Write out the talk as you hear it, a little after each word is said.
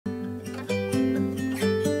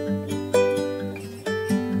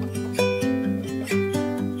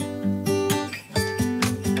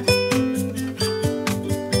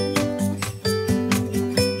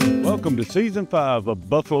Season 5 of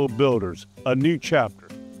Buffalo Builders, a new chapter.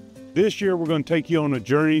 This year, we're going to take you on a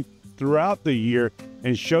journey throughout the year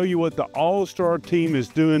and show you what the all-star team is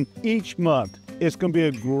doing each month. It's going to be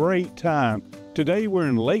a great time. Today, we're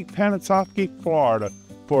in Lake Panasoffkee, Florida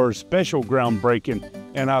for a special groundbreaking,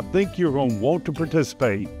 and I think you're going to want to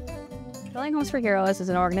participate. Building Homes for Heroes is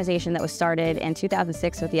an organization that was started in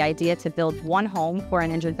 2006 with the idea to build one home for an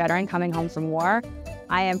injured veteran coming home from war.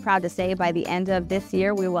 I am proud to say by the end of this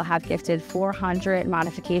year, we will have gifted 400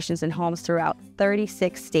 modifications and homes throughout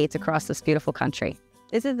 36 states across this beautiful country.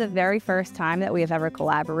 This is the very first time that we have ever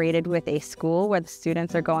collaborated with a school where the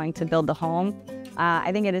students are going to build the home.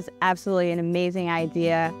 I think it is absolutely an amazing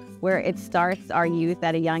idea where it starts our youth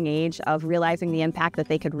at a young age of realizing the impact that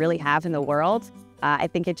they could really have in the world. I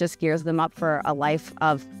think it just gears them up for a life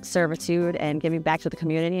of servitude and giving back to the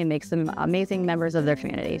community and makes them amazing members of their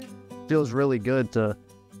community. Feels really good to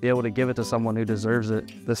be able to give it to someone who deserves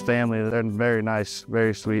it. This family, they're very nice,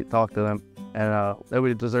 very sweet. Talk to them, and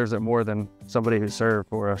nobody deserves it more than somebody who served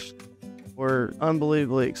for us. We're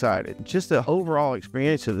unbelievably excited. Just the overall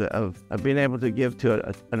experience of being able to give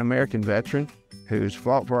to an American veteran who's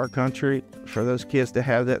fought for our country, for those kids to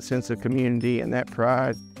have that sense of community and that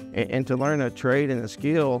pride, and to learn a trade and a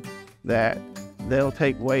skill that they'll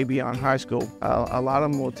take way beyond high school. A lot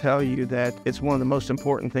of them will tell you that it's one of the most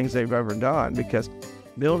important things they've ever done, because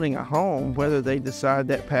building a home, whether they decide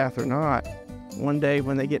that path or not, one day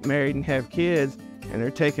when they get married and have kids and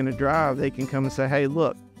they're taking a drive, they can come and say, hey,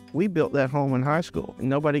 look, we built that home in high school, and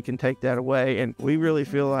nobody can take that away. And we really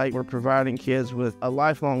feel like we're providing kids with a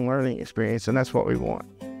lifelong learning experience, and that's what we want.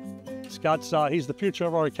 Scott's, he's the future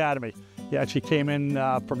of our academy. He actually came in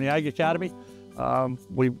from the Ag Academy.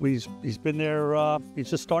 He's been there, he's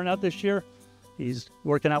just starting out this year. He's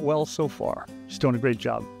working out well so far. He's doing a great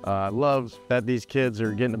job. I love that these kids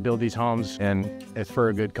are getting to build these homes, and it's for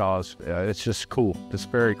a good cause. It's just cool. It's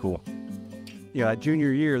very cool. Yeah,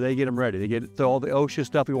 junior year, they get them ready. They get all the OSHA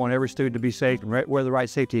stuff. We want every student to be safe and wear the right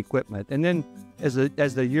safety equipment. And then as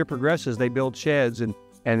the year progresses, they build sheds,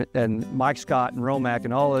 and Mike Scott and Romac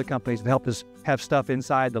and all other companies have helped us have stuff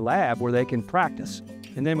inside the lab where they can practice.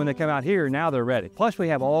 And then when they come out here, now they're ready. Plus, we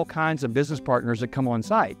have all kinds of business partners that come on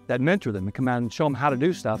site that mentor them and come out and show them how to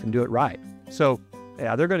do stuff and do it right. So,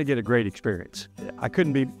 yeah, they're going to get a great experience. I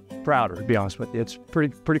couldn't be prouder, to be honest with you. It's a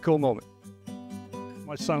pretty cool moment.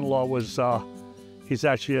 My son-in-law was, he's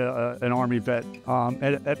actually an Army vet.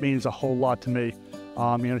 That means a whole lot to me.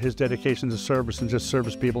 His dedication to service and just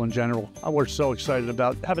service people in general. We're so excited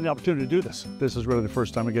about having the opportunity to do this. This is really the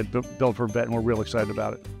first time we get built for a vet, and we're real excited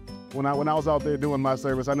about it. When I was out there doing my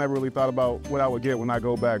service, I never really thought about what I would get when I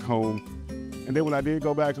go back home. And then when I did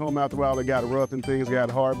go back home, after a while, it got rough and things got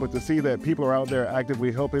hard. But to see that people are out there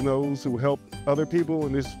actively helping those who help other people,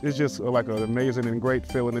 and it's just like an amazing and great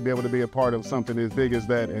feeling to be able to be a part of something as big as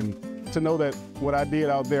that. And to know that what I did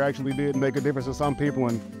out there actually did make a difference to some people,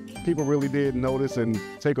 and people really did notice and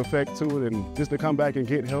take effect to it. And just to come back and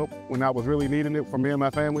get help when I was really needing it from me and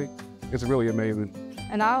my family, it's really amazing.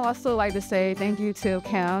 And I also like to say thank you to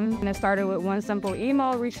Kim. And it started with one simple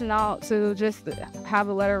email reaching out to just have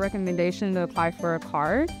a letter of recommendation to apply for a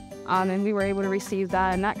card. And we were able to receive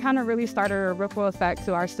that. And that kind of really started a ripple effect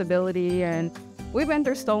to our stability. And we've been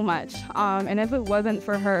through so much. And if it wasn't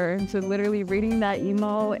for her to literally reading that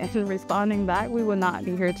email and responding back, we would not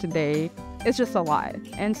be here today. It's just a lot.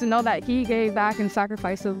 And to know that he gave back and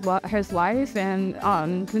sacrificed his life, and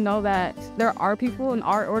to know that there are people and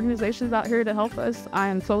our organizations out here to help us, I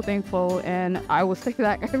am so thankful, and I will say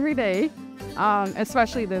that every day.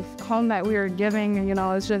 Especially this home that we are giving,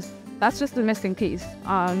 that's just the missing piece.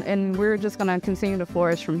 And we're just gonna continue to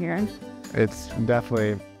flourish from here. It's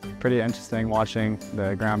definitely pretty interesting watching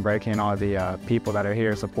the groundbreaking, all the people that are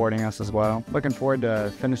here supporting us as well. Looking forward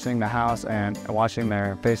to finishing the house and watching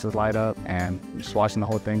their faces light up and just watching the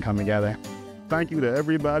whole thing come together. Thank you to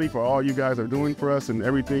everybody for all you guys are doing for us and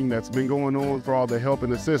everything that's been going on, for all the help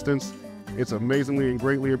and assistance. It's amazingly and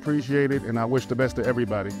greatly appreciated, and I wish the best to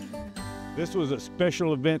everybody. This was a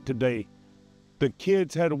special event today. The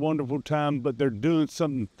kids had a wonderful time, but they're doing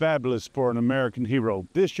something fabulous for an American hero.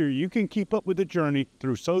 This year, you can keep up with the journey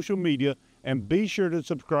through social media, and be sure to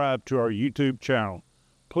subscribe to our YouTube channel.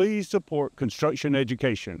 Please support construction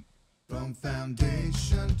education. From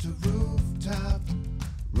foundation to rooftop,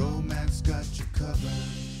 Romance got you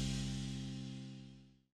covered.